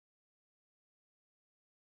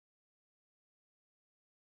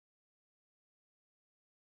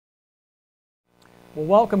Well,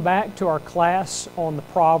 welcome back to our class on the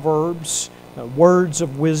Proverbs, Words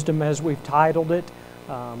of Wisdom as we've titled it.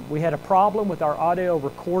 We had a problem with our audio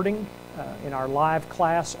recording in our live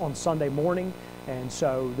class on Sunday morning, and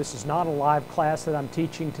so this is not a live class that I'm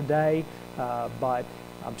teaching today, but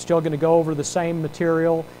I'm still going to go over the same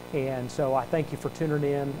material, and so I thank you for tuning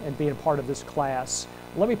in and being a part of this class.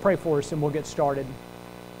 Let me pray for us and we'll get started.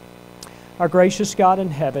 Our gracious God in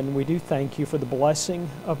heaven, we do thank you for the blessing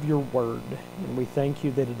of your word. And we thank you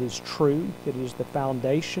that it is true, that it is the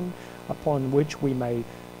foundation upon which we may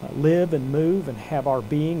live and move and have our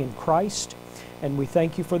being in Christ. And we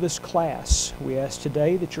thank you for this class. We ask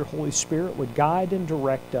today that your Holy Spirit would guide and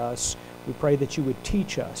direct us. We pray that you would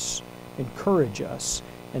teach us, encourage us,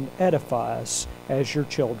 and edify us as your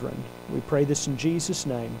children. We pray this in Jesus'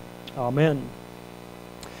 name. Amen.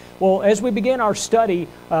 Well, as we begin our study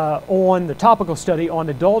on the topical study on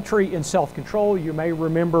adultery and self-control, you may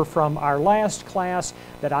remember from our last class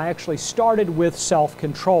that I actually started with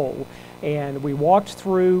self-control. And we walked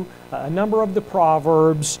through a number of the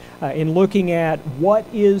Proverbs in looking at what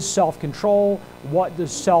is self-control, what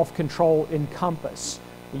does self-control encompass.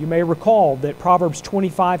 You may recall that Proverbs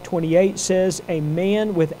 25:28 says, "A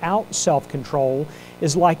man without self-control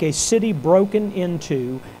is like a city broken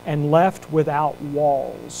into and left without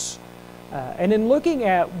walls." And in looking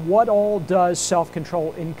at what all does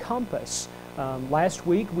self-control encompass, last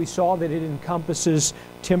week we saw that it encompasses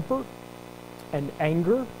temper and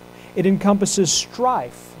anger. It encompasses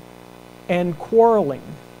strife and quarreling.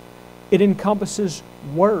 It encompasses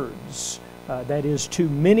words. That is, too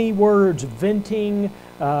many words, venting,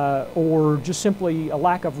 or just simply a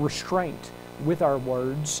lack of restraint with our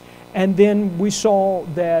words. And then we saw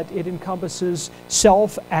that it encompasses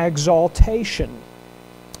self-exaltation.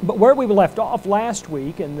 But where we left off last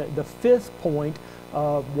week, and the fifth point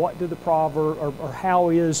of what do the proverb, or how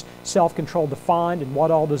is self-control defined and what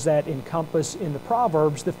all does that encompass in the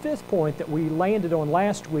Proverbs, the fifth point that we landed on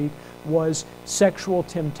last week was sexual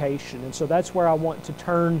temptation. And so that's where I want to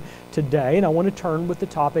turn today, and I want to turn with the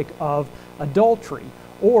topic of adultery.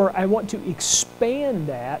 Or I want to expand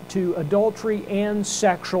that to adultery and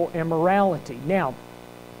sexual immorality. Now,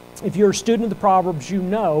 if you're a student of the Proverbs, you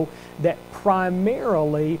know that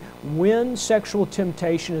primarily when sexual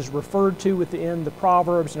temptation is referred to within the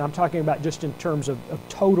Proverbs, and I'm talking about just in terms of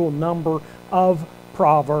total number of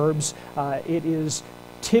Proverbs, it is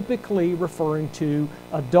typically referring to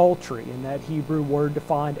adultery, and that Hebrew word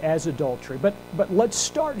defined as adultery. But let's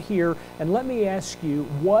start here, and let me ask you,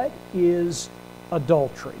 what is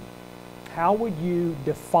adultery? How would you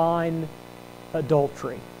define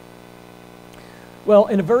adultery? Well,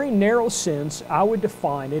 in a very narrow sense, I would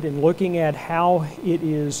define it in looking at how it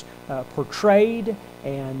is portrayed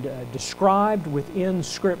and described within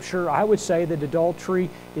Scripture. I would say that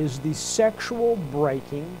adultery is the sexual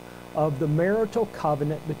breaking of the marital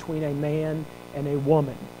covenant between a man and a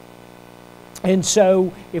woman. And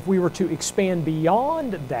so, if we were to expand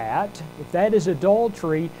beyond that, if that is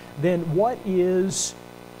adultery, then what is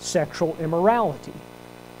sexual immorality?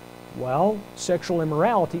 Well, sexual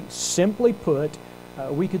immorality, simply put,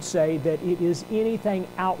 we could say that it is anything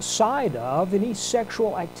outside of, any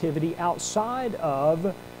sexual activity outside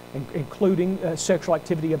of, including sexual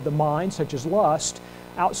activity of the mind, such as lust,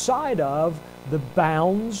 outside of the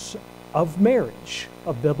bounds of marriage,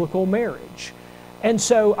 of biblical marriage. And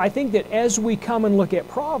so I think that as we come and look at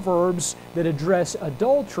Proverbs that address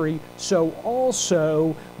adultery, so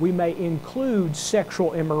also we may include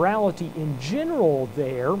sexual immorality in general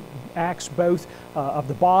there, acts both of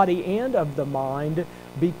the body and of the mind,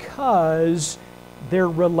 because they're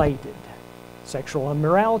related. Sexual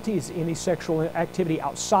immorality is any sexual activity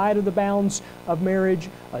outside of the bounds of marriage.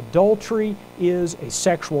 Adultery is a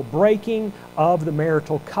sexual breaking of the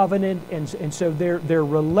marital covenant, and so they're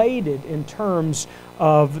related in terms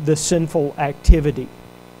of the sinful activity.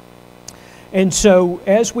 And so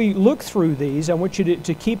as we look through these, I want you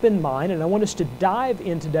to keep in mind, and I want us to dive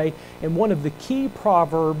in today in one of the key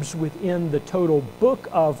proverbs within the total book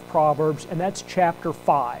of Proverbs, and that's chapter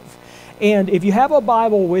 5. And if you have a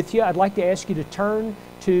Bible with you, I'd like to ask you to turn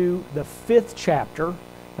to the fifth chapter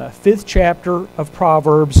of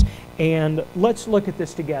Proverbs, and let's look at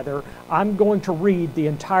this together. I'm going to read the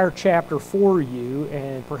entire chapter for you,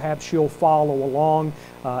 and perhaps you'll follow along.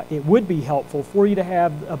 It would be helpful for you to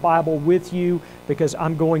have a Bible with you, because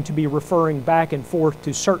I'm going to be referring back and forth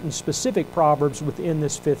to certain specific Proverbs within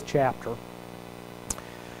this fifth chapter.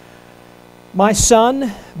 My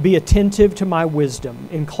son, be attentive to my wisdom.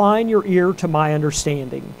 Incline your ear to my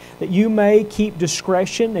understanding, that you may keep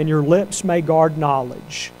discretion and your lips may guard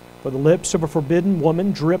knowledge. For the lips of a forbidden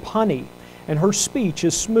woman drip honey, and her speech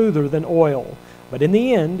is smoother than oil. But in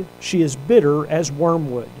the end, she is bitter as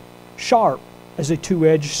wormwood, sharp as a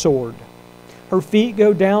two-edged sword. Her feet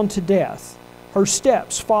go down to death. Her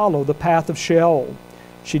steps follow the path of Sheol.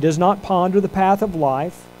 She does not ponder the path of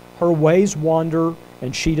life. Her ways wander,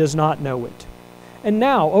 and she does not know it. And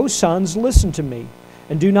now, O sons, listen to me,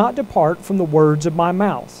 and do not depart from the words of my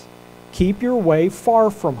mouth. Keep your way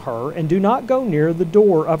far from her, and do not go near the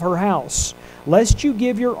door of her house, lest you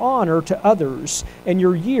give your honor to others, and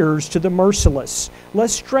your years to the merciless,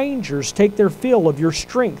 lest strangers take their fill of your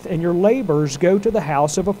strength, and your labors go to the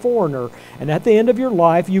house of a foreigner. And at the end of your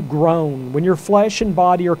life you groan, when your flesh and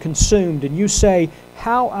body are consumed, and you say,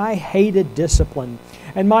 How I hated discipline,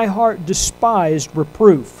 and my heart despised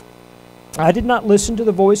reproof. I did not listen to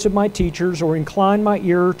the voice of my teachers, or incline my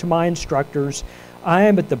ear to my instructors. I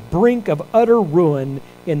am at the brink of utter ruin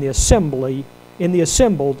in the assembled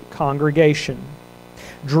congregation.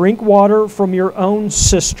 Drink water from your own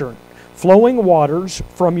cistern, flowing waters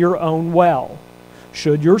from your own well.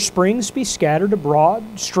 Should your springs be scattered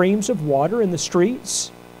abroad, streams of water in the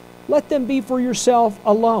streets? Let them be for yourself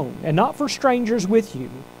alone, and not for strangers with you.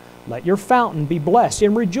 Let your fountain be blessed,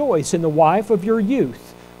 and rejoice in the wife of your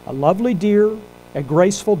youth, a lovely deer, a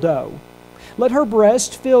graceful doe. Let her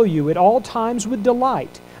breast fill you at all times with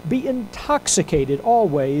delight. Be intoxicated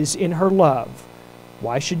always in her love.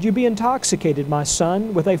 Why should you be intoxicated, my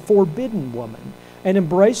son, with a forbidden woman, and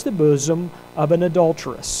embrace the bosom of an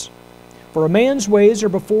adulteress? For a man's ways are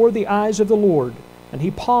before the eyes of the Lord, and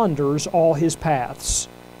he ponders all his paths.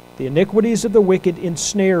 The iniquities of the wicked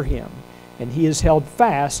ensnare him, and he is held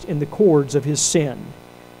fast in the cords of his sin.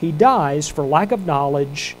 He dies for lack of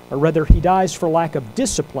knowledge, or rather he dies for lack of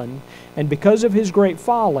discipline, and because of his great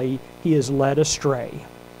folly, he is led astray.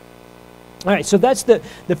 All right, so that's the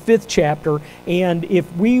fifth chapter, and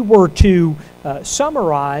if we were to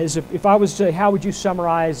summarize, if I was to say, how would you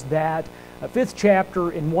summarize that fifth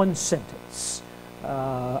chapter in one sentence?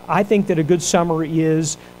 I think that a good summary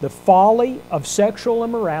is the folly of sexual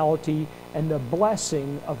immorality and the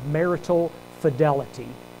blessing of marital fidelity.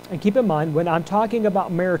 And keep in mind, when I'm talking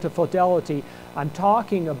about marital fidelity, I'm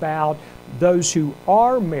talking about those who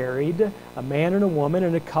are married, a man and a woman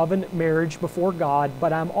in a covenant marriage before God,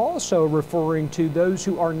 but I'm also referring to those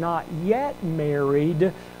who are not yet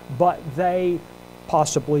married, but they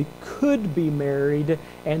possibly could be married,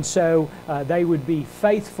 and so they would be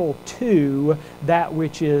faithful to that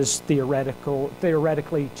which is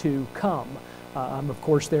theoretically to come. Of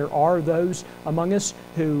course, there are those among us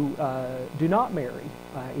who do not marry,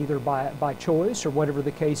 either by choice or whatever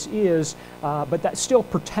the case is, but that still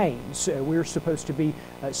pertains. We're supposed to be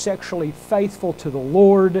sexually faithful to the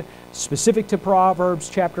Lord, specific to Proverbs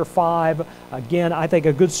chapter 5. Again, I think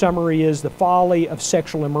a good summary is the folly of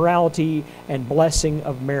sexual immorality and blessing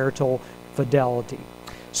of marital fidelity.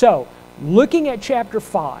 So, looking at chapter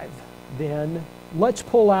 5, then, let's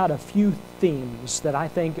pull out a few themes that I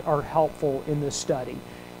think are helpful in this study.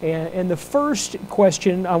 And the first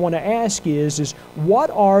question I want to ask is what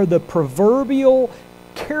are the proverbial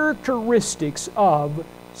characteristics of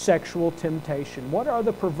sexual temptation? What are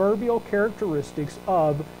the proverbial characteristics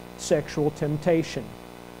of sexual temptation?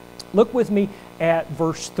 Look with me at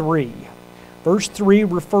verse 3. Verse 3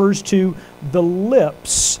 refers to the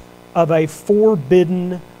lips of a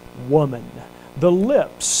forbidden woman. The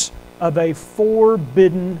lips of a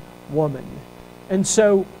forbidden woman. And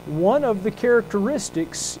so one of the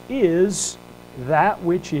characteristics is that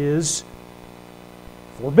which is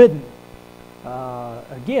forbidden.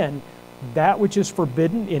 Again, that which is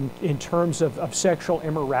forbidden in terms of sexual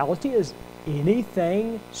immorality is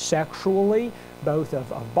anything sexually, both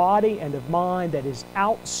of body and of mind, that is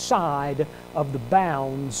outside of the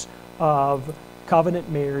bounds of covenant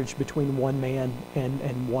marriage between one man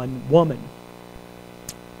and one woman.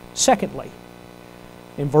 Secondly,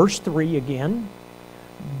 in verse 3 again,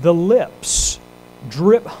 the lips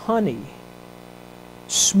drip honey,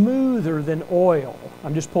 smoother than oil.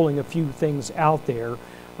 I'm just pulling a few things out there.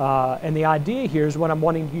 And the idea here is what I'm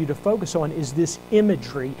wanting you to focus on is this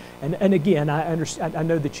imagery. And again, I understand, I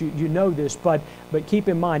know that you know this, but keep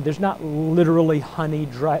in mind, there's not literally honey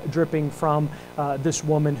dripping from this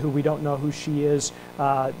woman who we don't know who she is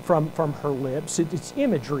from her lips. It's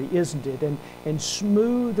imagery, isn't it? And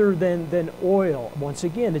smoother than oil. Once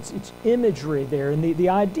again, it's imagery there. And the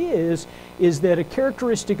idea is that a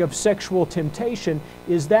characteristic of sexual temptation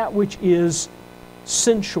is that which is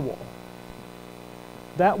sensual.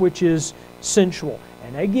 That which is sensual.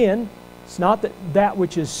 And again, it's not that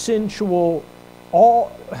which is sensual,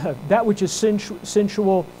 that which is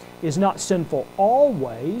sensual is not sinful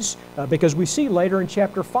always, because we see later in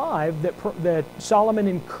chapter 5 that Solomon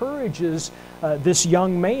encourages this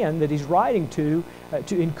young man that he's writing to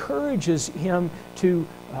encourages him to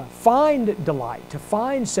find delight, to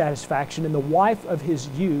find satisfaction in the wife of his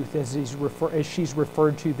youth, as she's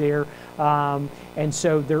referred to there. And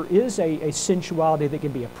so there is a sensuality that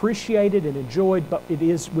can be appreciated and enjoyed, but it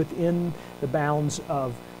is within the bounds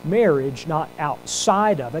of marriage, not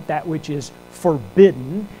outside of it, that which is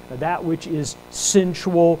forbidden, that which is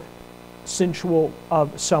sensual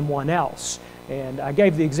of someone else. And I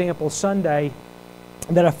gave the example Sunday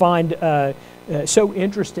that I find so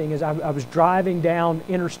interesting as I was driving down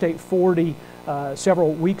Interstate 40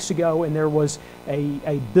 several weeks ago, and there was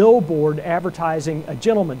a billboard advertising a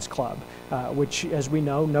gentleman's club, which, as we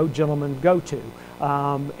know, no gentlemen go to.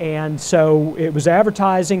 And so it was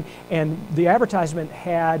advertising, and the advertisement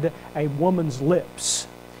had a woman's lips,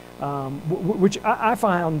 which I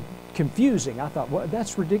found confusing. I thought, well,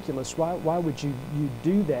 that's ridiculous. Why would you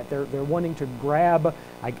do that? They're wanting to grab,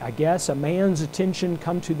 I guess, a man's attention,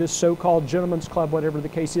 come to this so-called gentleman's club, whatever the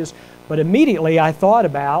case is. But immediately I thought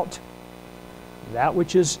about that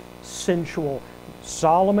which is sensual.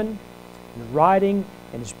 Solomon is writing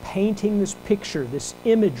and is painting this picture, this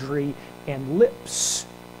imagery, and lips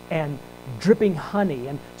and dripping honey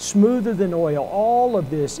and smoother than oil. All of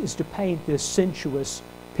this is to paint this sensuous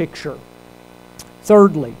picture.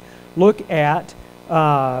 Thirdly, look at,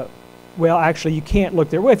 well, actually, you can't look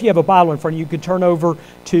there. Well, if you have a Bible in front of you, you could turn over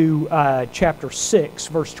to chapter 6,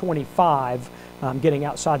 verse 25. I'm getting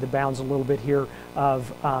outside the bounds a little bit here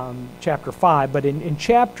of chapter 5. But in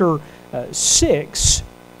chapter 6,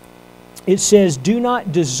 it says, "Do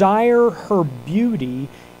not desire her beauty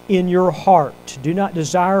in your heart." Do not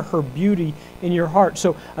desire her beauty in your heart.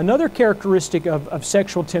 So another characteristic of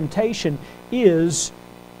sexual temptation is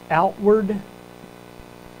outward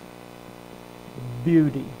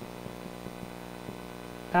beauty.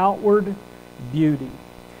 Outward beauty.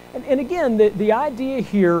 And again, the idea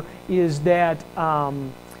here is that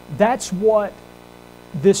that's what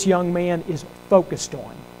this young man is focused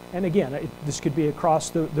on. And again, this could be across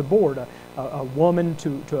the board, a woman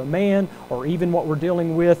to a man, or even what we're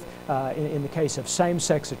dealing with in the case of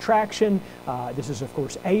same-sex attraction. This is, of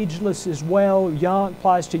course, ageless as well. Young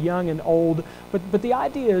applies to young and old. But the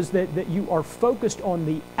idea is that you are focused on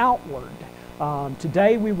the outward.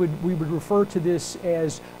 Today we would refer to this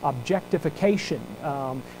as objectification.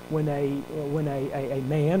 When a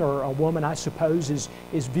man or a woman, I suppose,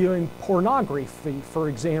 is viewing pornography, for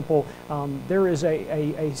example, there is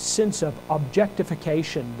a sense of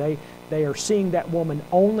objectification. They are seeing that woman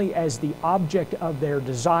only as the object of their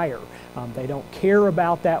desire. They don't care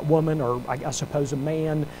about that woman, or I suppose a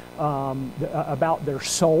man, about their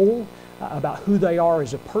soul, about who they are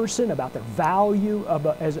as a person, about their value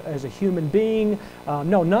as a human being.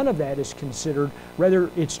 No, none of that is considered.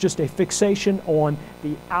 Rather, it's just a fixation on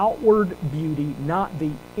the outward beauty, not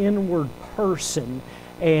the inward person.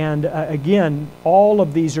 And again, all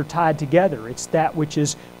of these are tied together. It's that which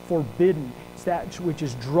is forbidden. It's that which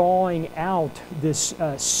is drawing out this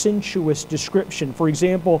sensuous description. For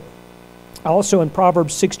example, also in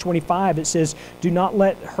Proverbs 6:25, it says, "Do not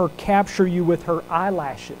let her capture you with her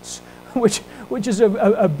eyelashes." Which is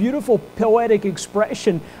a beautiful poetic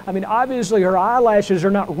expression. I mean, obviously her eyelashes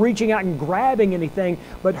are not reaching out and grabbing anything,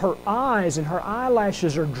 but her eyes and her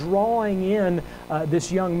eyelashes are drawing in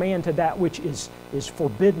this young man to that which is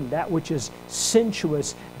forbidden, that which is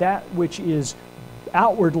sensuous, that which is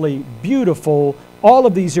outwardly beautiful. All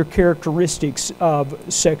of these are characteristics of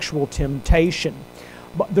sexual temptation.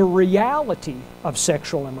 But the reality of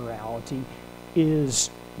sexual immorality is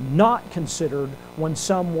not considered when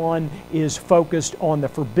someone is focused on the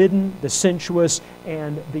forbidden, the sensuous,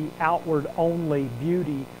 and the outward only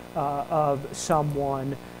beauty of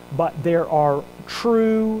someone. But there are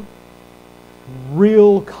true,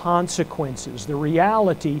 real consequences, the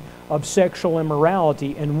reality of sexual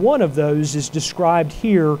immorality, and one of those is described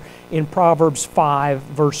here in Proverbs 5,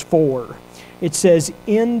 verse 4. It says,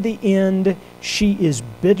 "In the end she is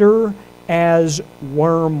bitter as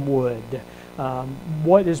wormwood."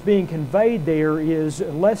 What is being conveyed there is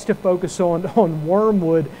less to focus on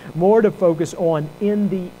wormwood, more to focus on in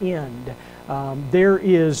the end. There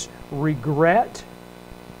is regret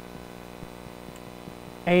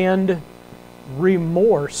and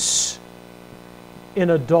remorse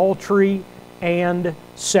in adultery and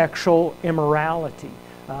sexual immorality.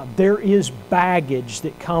 There is baggage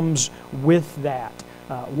that comes with that.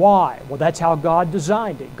 Why? Well, that's how God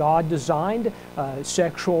designed it. God designed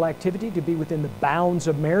sexual activity to be within the bounds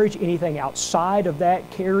of marriage. Anything outside of that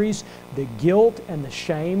carries the guilt and the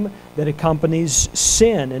shame that accompanies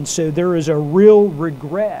sin. And so there is a real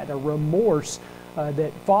regret, a remorse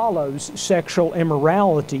that follows sexual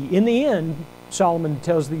immorality. In the end, Solomon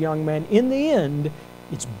tells the young man, in the end,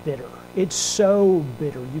 it's bitter. It's so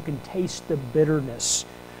bitter. You can taste the bitterness.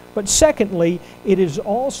 But secondly, it is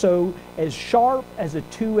also as sharp as a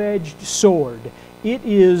two-edged sword. It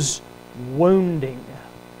is wounding.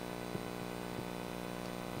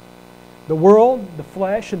 The world, the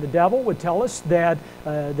flesh, and the devil would tell us that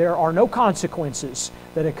there are no consequences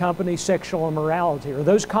that accompany sexual immorality, or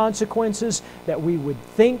those consequences that we would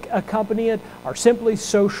think accompany it are simply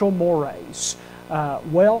social mores.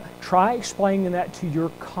 Well, try explaining that to your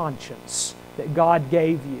conscience that God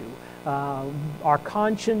gave you. Our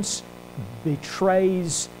conscience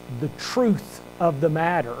betrays the truth of the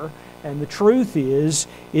matter, and the truth is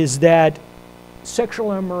that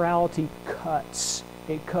sexual immorality cuts.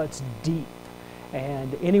 It cuts deep,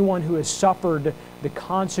 and anyone who has suffered the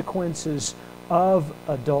consequences of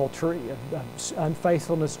adultery, of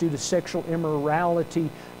unfaithfulness due to sexual immorality,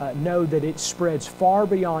 know that it spreads far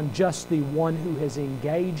beyond just the one who has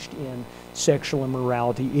engaged in sexual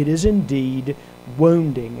immorality. It is indeed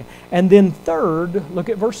wounding. And then third, look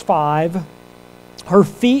at verse 5. Her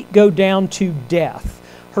feet go down to death.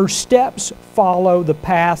 Her steps follow the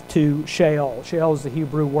path to Sheol. Sheol is the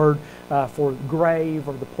Hebrew word for grave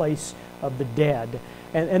or the place of the dead.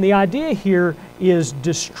 And the idea here is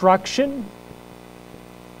destruction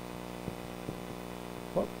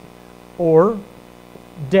or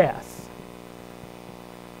death.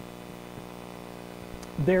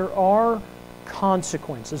 There are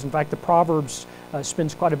consequences. In fact, the Proverbs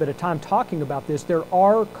spends quite a bit of time talking about this. There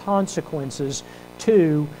are consequences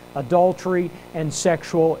to adultery and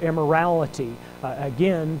sexual immorality.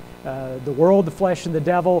 Again, the world, the flesh, and the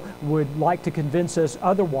devil would like to convince us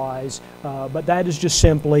otherwise, but that is just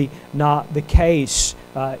simply not the case.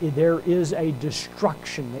 There is a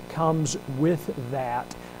destruction that comes with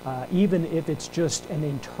that, even if it's just an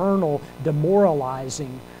internal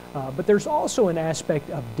demoralizing. But there's also an aspect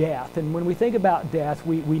of death. And when we think about death,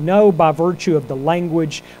 we know by virtue of the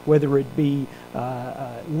language, whether it be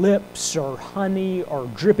lips or honey or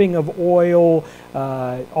dripping of oil,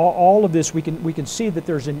 all of this, we can see that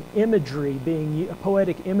there's an imagery a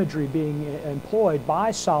poetic imagery being employed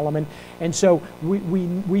by Solomon. And so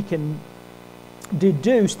we can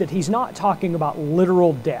deduce that he's not talking about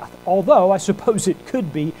literal death, although I suppose it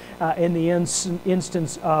could be in the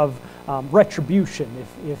instance of retribution.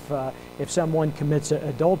 If someone commits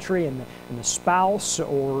adultery and the spouse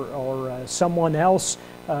or someone else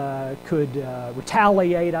could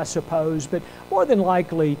retaliate, I suppose, but more than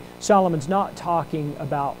likely Solomon's not talking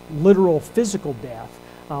about literal physical death.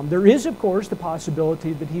 There is, of course, the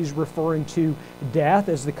possibility that he's referring to death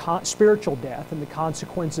as the spiritual death and the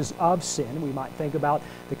consequences of sin. We might think about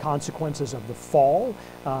the consequences of the fall,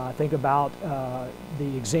 think about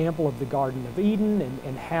the example of the Garden of Eden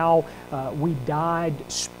and how we died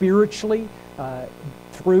spiritually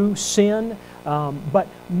through sin. But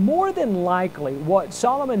more than likely, what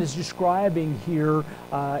Solomon is describing here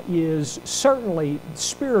is certainly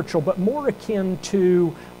spiritual, but more akin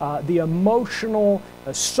to the emotional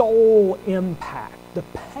soul impact, the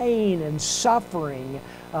pain and suffering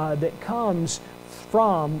that comes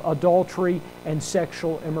from adultery and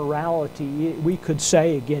sexual immorality. We could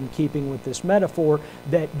say, again, keeping with this metaphor,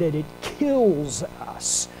 that it kills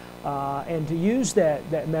us. And to use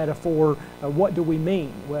that metaphor, what do we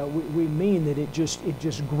mean? Well, we mean that it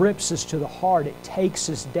just grips us to the heart. It takes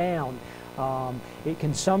us down. It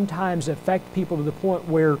can sometimes affect people to the point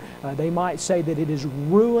where they might say that it has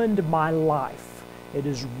ruined my life. It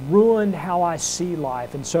has ruined how I see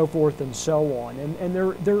life, and so forth and so on. And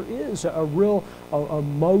there is a real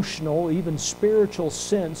emotional, even spiritual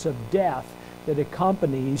sense of death that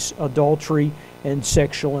accompanies adultery and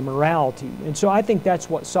sexual immorality. And so I think that's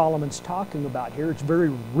what Solomon's talking about here. It's very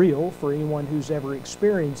real for anyone who's ever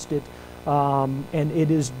experienced it, and it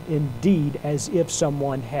is indeed as if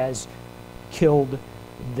someone has killed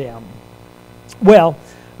them. Well,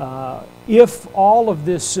 if all of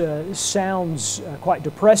this sounds quite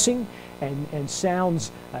depressing and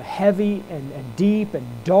sounds heavy and deep and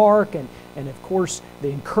dark, and of course the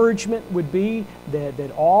encouragement would be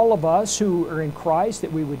that all of us who are in Christ,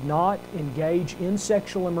 that we would not engage in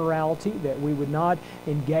sexual immorality, that we would not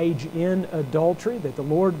engage in adultery, that the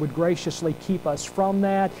Lord would graciously keep us from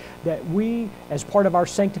that we, as part of our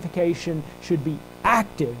sanctification, should be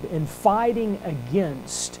active in fighting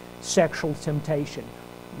against sexual temptation.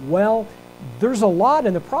 Well, there's a lot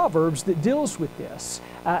in the Proverbs that deals with this.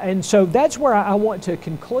 And so that's where I want to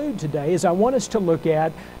conclude today, is I want us to look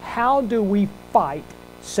at how do we fight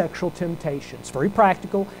sexual temptation. It's very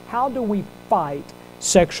practical. How do we fight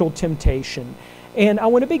sexual temptation? And I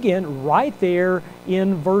want to begin right there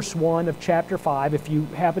in verse 1 of chapter 5, if you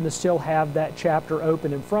happen to still have that chapter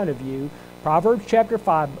open in front of you. Proverbs chapter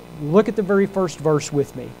 5, look at the very first verse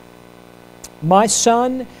with me. My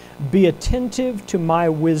son, be attentive to my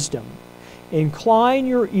wisdom. Incline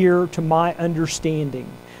your ear to my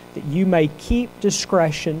understanding, that you may keep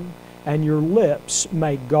discretion and your lips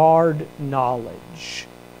may guard knowledge.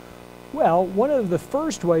 Well, one of the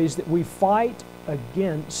first ways that we fight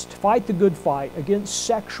the good fight against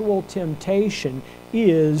sexual temptation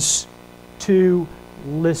is to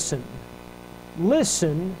listen.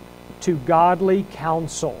 Listen to godly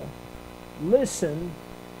counsel. Listen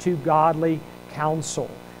to godly counsel.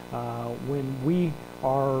 When we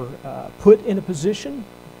are put in a position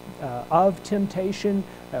of temptation,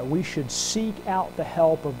 we should seek out the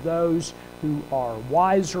help of those who are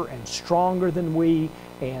wiser and stronger than we,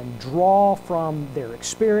 and draw from their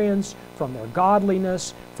experience, from their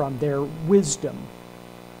godliness, from their wisdom.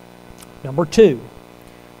 Number 2,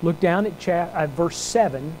 look down at verse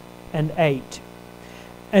 7 and 8.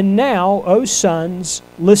 And now, O sons,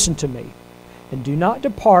 listen to me, and do not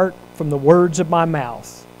depart from the words of my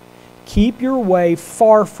mouth. Keep your way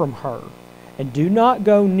far from her, and do not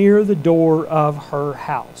go near the door of her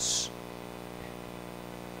house.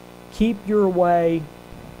 Keep your way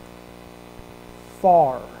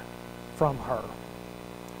far from her.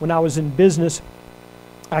 When I was in business,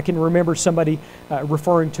 I can remember somebody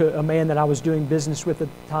referring to a man that I was doing business with at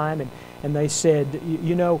the time, and they said,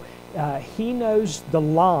 he knows the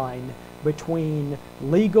line between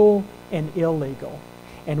legal and illegal.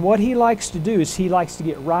 And what he likes to do is he likes to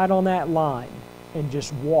get right on that line and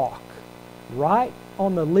just walk right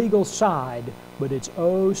on the legal side, but it's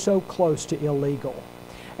oh so close to illegal.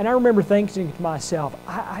 And I remember thinking to myself,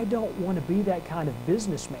 I don't want to be that kind of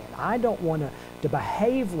businessman. I don't want to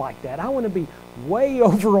behave like that. I want to be way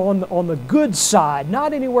over on the good side,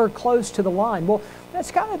 not anywhere close to the line. Well, that's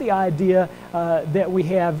kind of the idea that we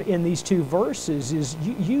have in these two verses, is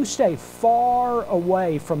you stay far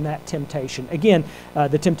away from that temptation. Again,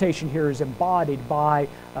 the temptation here is embodied by,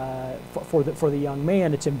 for the young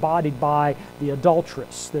man, it's embodied by the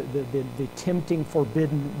adulteress, the tempting,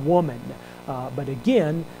 forbidden woman. But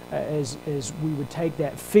again, as we would take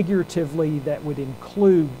that figuratively, that would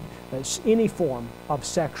include any form of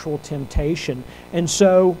sexual temptation. And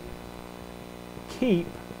so, keep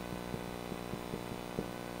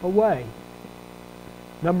away.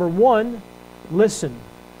 Number 1, listen.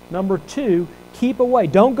 Number 2, keep away.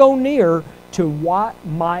 Don't go near to what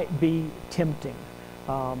might be tempting.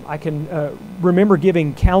 I can remember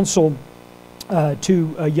giving counsel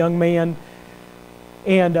to a young man,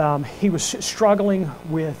 and he was struggling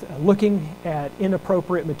with looking at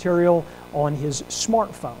inappropriate material on his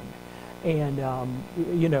smartphone. And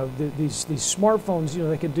these smartphones,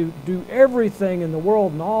 they could do everything in the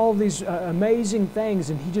world and all these amazing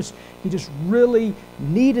things. And he just really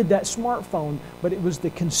needed that smartphone, but it was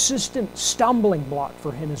the consistent stumbling block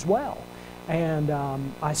for him as well. And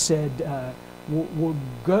I said, we'll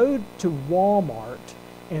go to Walmart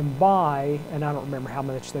and buy, and I don't remember how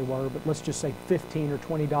much they were, but let's just say $15 or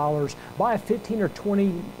 $20. Buy a $15 or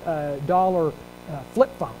 $20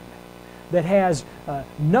 flip phone that has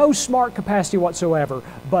no smart capacity whatsoever,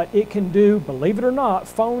 but it can do, believe it or not,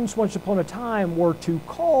 phones once upon a time were to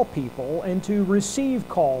call people and to receive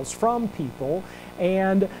calls from people,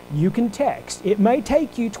 and you can text. It may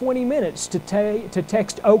take you 20 minutes to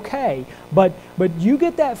text okay, but you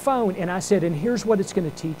get that phone, and I said, and here's what it's going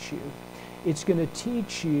to teach you. It's going to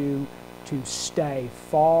teach you to stay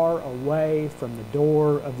far away from the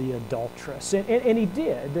door of the adulteress. And he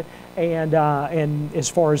did, and as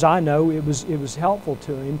far as I know, it was helpful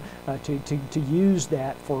to him to use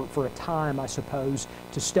that for a time, I suppose,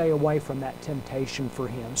 to stay away from that temptation for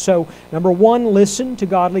him. So, number 1, listen to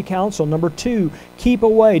godly counsel. Number 2, keep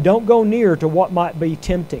away. Don't go near to what might be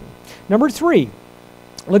tempting. Number 3,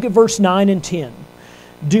 look at verse 9 and 10.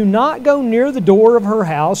 Do not go near the door of her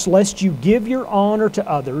house, lest you give your honor to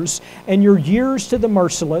others and your years to the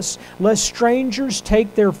merciless, lest strangers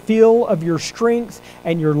take their fill of your strength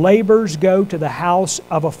and your labors go to the house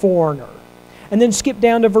of a foreigner. And then skip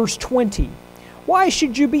down to verse 20. Why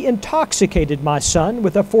should you be intoxicated, my son,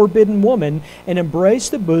 with a forbidden woman and embrace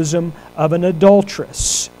the bosom of an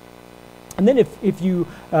adulteress? And then if you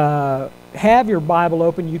have your Bible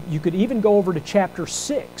open, you could even go over to chapter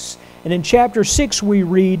 6 And in chapter 6 we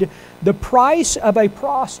read, "The price of a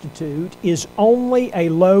prostitute is only a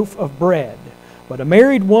loaf of bread, but a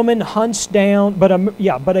married woman hunts down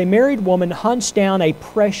a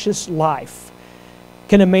precious life.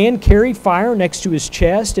 Can a man carry fire next to his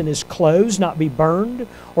chest and his clothes not be burned?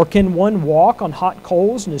 Or can one walk on hot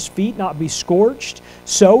coals and his feet not be scorched?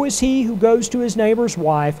 So is he who goes to his neighbor's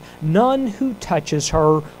wife. None who touches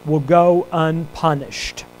her will go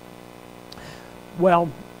unpunished." Well,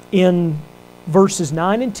 in verses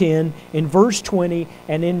 9 and 10, in verse 20,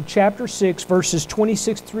 and in chapter 6, verses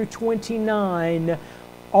 26 through 29,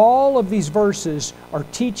 all of these verses are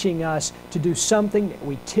teaching us to do something that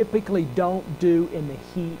we typically don't do in the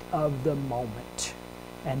heat of the moment.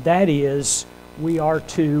 And that is, we are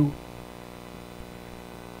to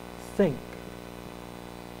think.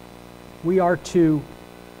 We are to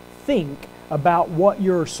think about what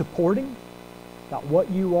you're supporting, about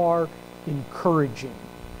what you are encouraging.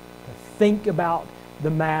 To think about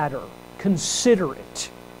the matter. Consider it.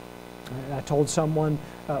 I told someone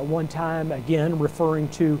one time, again referring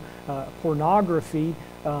to pornography,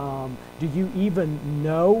 do you even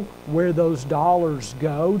know where those dollars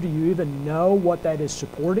go? Do you even know what that is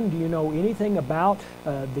supporting? Do you know anything about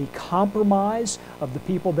the compromise of the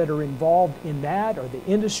people that are involved in that, or the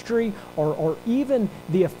industry, or even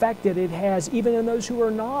the effect that it has even in those who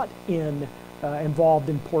are not involved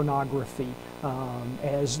in pornography?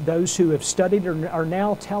 As those who have studied are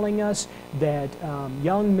now telling us that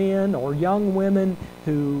young men or young women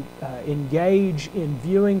who engage in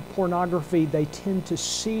viewing pornography, they tend to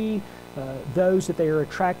see those that they are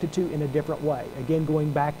attracted to in a different way. Again,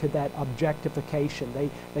 going back to that objectification.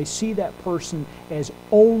 They see that person as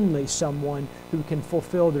only someone who can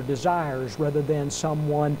fulfill their desires rather than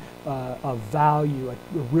someone of value,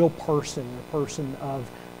 a real person, a person of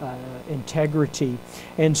integrity.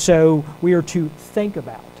 And so we are to think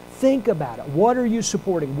about it. What are you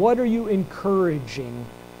supporting? What are you encouraging?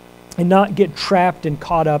 And not get trapped and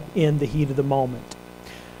caught up in the heat of the moment.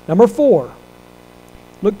 Number 4,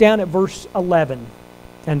 look down at verse 11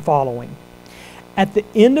 and following. "At the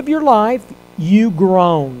end of your life you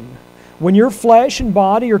groan, when your flesh and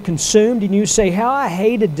body are consumed, and you say, 'How I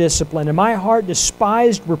hated discipline, and my heart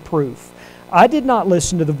despised reproof. I did not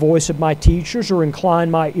listen to the voice of my teachers or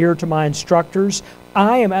incline my ear to my instructors.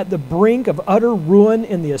 I am at the brink of utter ruin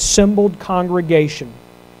in the assembled congregation.'"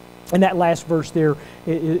 And that last verse there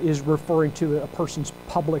is referring to a person's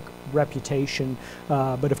public reputation.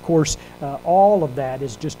 But of course, all of that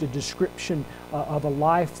is just a description of a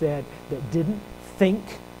life that didn't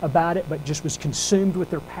think about it, but just was consumed with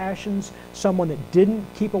their passions. Someone that didn't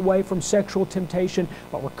keep away from sexual temptation,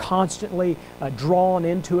 but were constantly drawn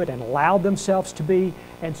into it and allowed themselves to be.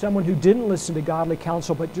 And someone who didn't listen to godly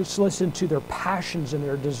counsel, but just listened to their passions and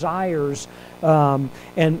their desires.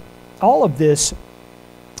 And all of this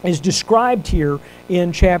is described here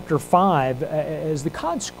in chapter 5 as the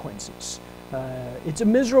consequences. It's a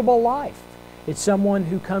miserable life. It's someone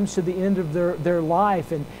who comes to the end of their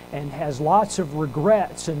life and has lots of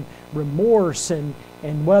regrets and remorse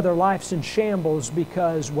and whether life's in shambles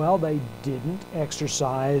because, well, they didn't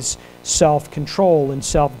exercise self-control and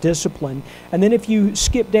self-discipline. And then if you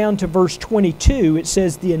skip down to verse 22, it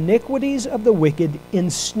says, "The iniquities of the wicked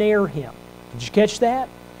ensnare him." Did you catch that?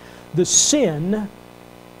 The sin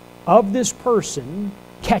of this person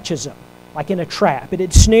catches him like in a trap. It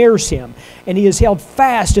ensnares him, and he is held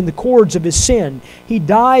fast in the cords of his sin. He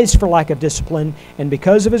dies for lack of discipline, and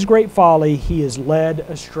because of his great folly, he is led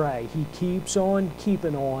astray. He keeps on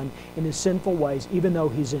keeping on in his sinful ways, even though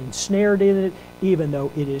he's ensnared in it, even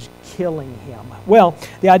though it is killing him. Well,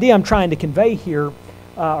 the idea I'm trying to convey here,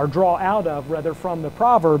 or draw out of, rather, from the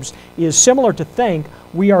Proverbs, is similar to think.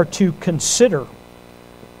 We are to consider.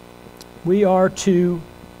 We are to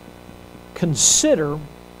consider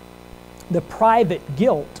the private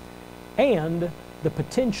guilt and the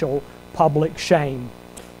potential public shame.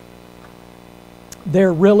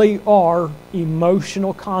 There really are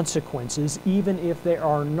emotional consequences, even if there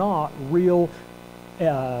are not real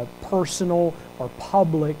personal or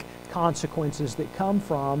public consequences that come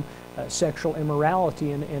from sexual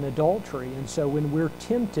immorality and adultery. And so when we're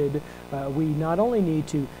tempted, we not only need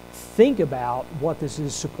to think about what this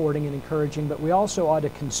is supporting and encouraging, but we also ought to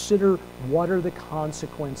consider what are the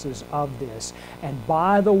consequences of this. And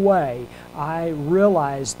by the way, I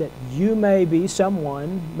realize that you may be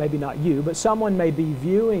someone, maybe not you, but someone may be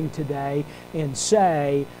viewing today and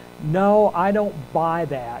say, No, I don't buy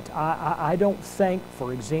that. I don't think,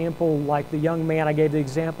 for example, like the young man I gave the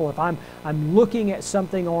example, if I'm looking at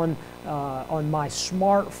something on my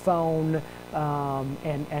smartphone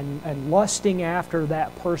and lusting after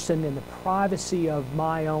that person in the privacy of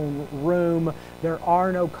my own room, there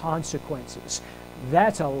are no consequences.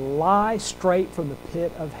 That's a lie straight from the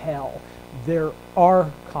pit of hell. There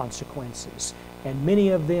are consequences, and many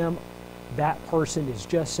of them that person is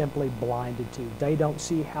just simply blinded to. They don't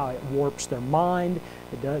see how it warps their mind.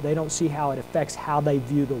 They don't see how it affects how they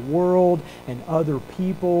view the world and other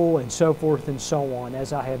people and so forth and so on,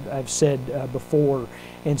 as I've said before.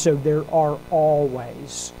 And so there are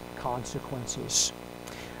always consequences.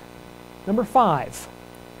 Number 5,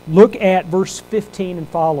 look at verse 15 and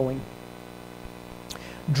following.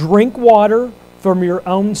 Drink water from your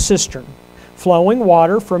own cistern, flowing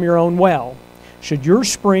water from your own well. Should your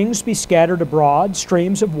springs be scattered abroad,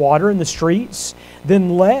 streams of water in the streets,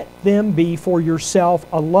 then let them be for yourself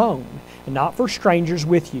alone, and not for strangers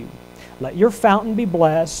with you. Let your fountain be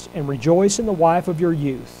blessed, and rejoice in the wife of your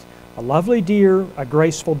youth, a lovely deer, a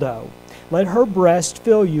graceful doe. Let her breast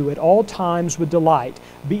fill you at all times with delight.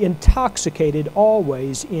 Be intoxicated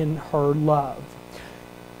always in her love.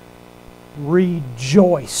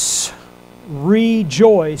 Rejoice.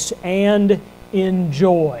 Rejoice and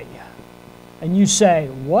enjoy. And you say,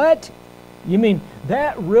 what? You mean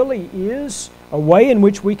that really is a way in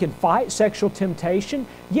which we can fight sexual temptation?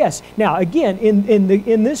 Yes. Now, again, in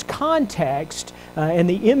this context and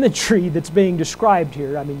the imagery that's being described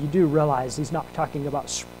here, I mean, you do realize he's not talking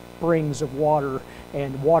about springs of water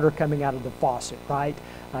and water coming out of the faucet, right?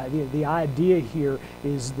 The idea here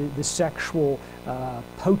is the sexual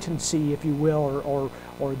potency, if you will,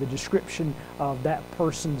 or the description of that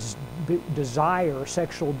person's desire,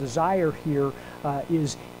 sexual desire here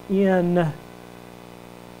is in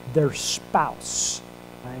their spouse.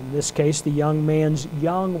 In this case, the young man's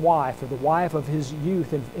young wife, or the wife of his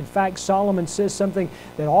youth. In fact, Solomon says something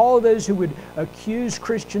that all of those who would accuse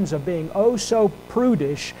Christians of being oh so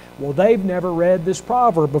prudish, well, they've never read this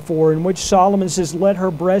proverb before, in which Solomon says, let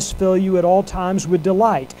her breast fill you at all times with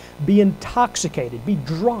delight. Be intoxicated, be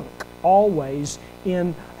drunk always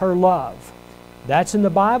in her love. That's in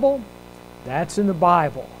the Bible? That's in the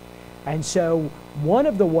Bible. And so one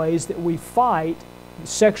of the ways that we fight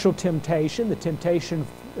sexual temptation, the temptation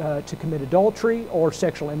to commit adultery or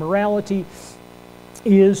sexual immorality,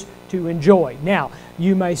 is to enjoy. Now,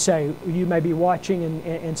 you may be watching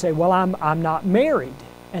and say, well, I'm not married,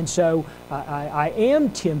 and so I am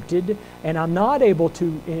tempted, and I'm not able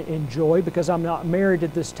to enjoy because I'm not married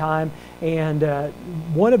at this time. And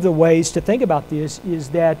one of the ways to think about this is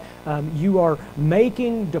that you are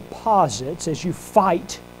making deposits as you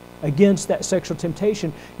fight against that sexual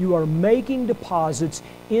temptation. You are making deposits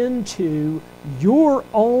into your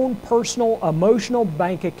own personal emotional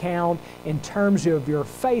bank account in terms of your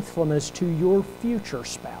faithfulness to your future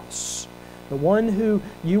spouse. The one who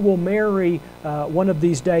you will marry one of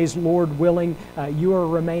these days, Lord willing. You are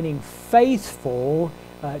remaining faithful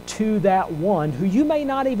to that one who you may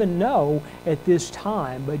not even know at this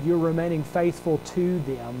come, but you're remaining faithful to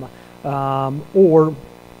them. Or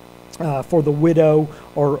for the widow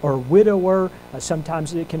or widower,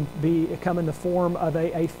 sometimes it can come in the form of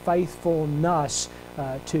a faithfulness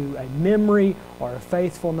to a memory, or a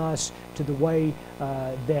faithfulness to the way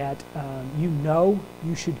that you know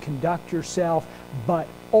you should conduct yourself. But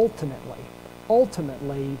ultimately,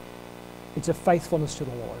 it's a faithfulness to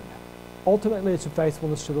the Lord. Ultimately, it's a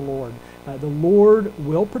faithfulness to the Lord. The Lord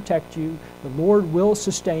will protect you. The Lord will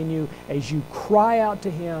sustain you as you cry out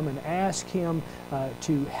to Him and ask Him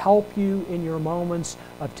to help you in your moments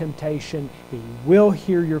of temptation. He will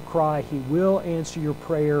hear your cry. He will answer your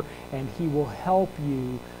prayer, and He will help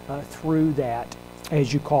you through that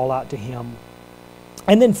as you call out to Him.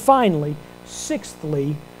 And then finally,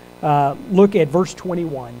 sixthly, look at verse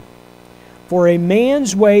 21. For a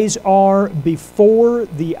man's ways are before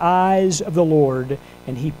the eyes of the Lord,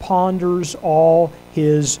 and He ponders all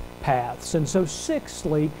his paths. And so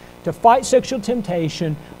sixthly, to fight sexual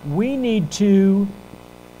temptation, we need to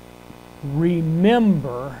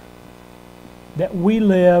remember that we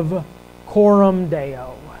live coram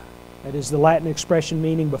Deo. That is the Latin expression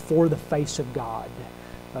meaning before the face of God.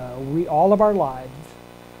 All of our life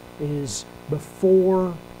is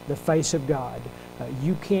before the face of God.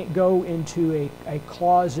 You can't go into a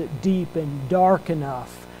closet deep and dark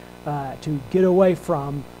enough to get away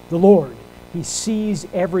from the Lord. He sees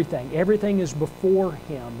everything. Everything is before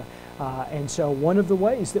Him. And so one of the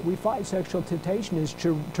ways that we fight sexual temptation is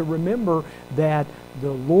to remember that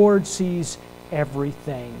the Lord sees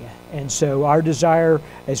everything. And so our desire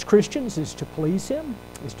as Christians is to please Him,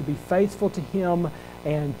 is to be faithful to Him,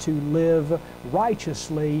 and to live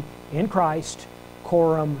righteously in Christ,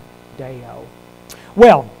 coram Deo.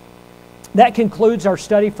 Well, that concludes our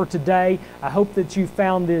study for today. I hope that you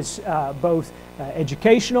found this both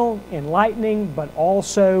educational, enlightening, but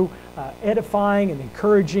also edifying and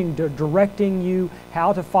encouraging, directing you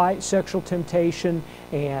how to fight sexual temptation.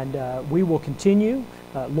 And we will continue,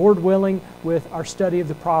 Lord willing, with our study of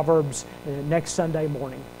the Proverbs next Sunday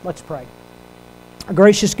morning. Let's pray.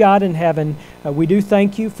 Gracious God in heaven, we do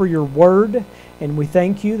thank you for your word, and we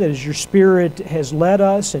thank you that as your Spirit has led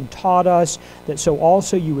us and taught us, that so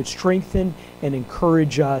also you would strengthen and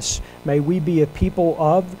encourage us. May we be a people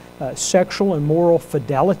of sexual and moral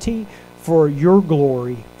fidelity for your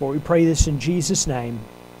glory. For we pray this in Jesus' name.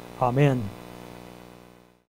 Amen.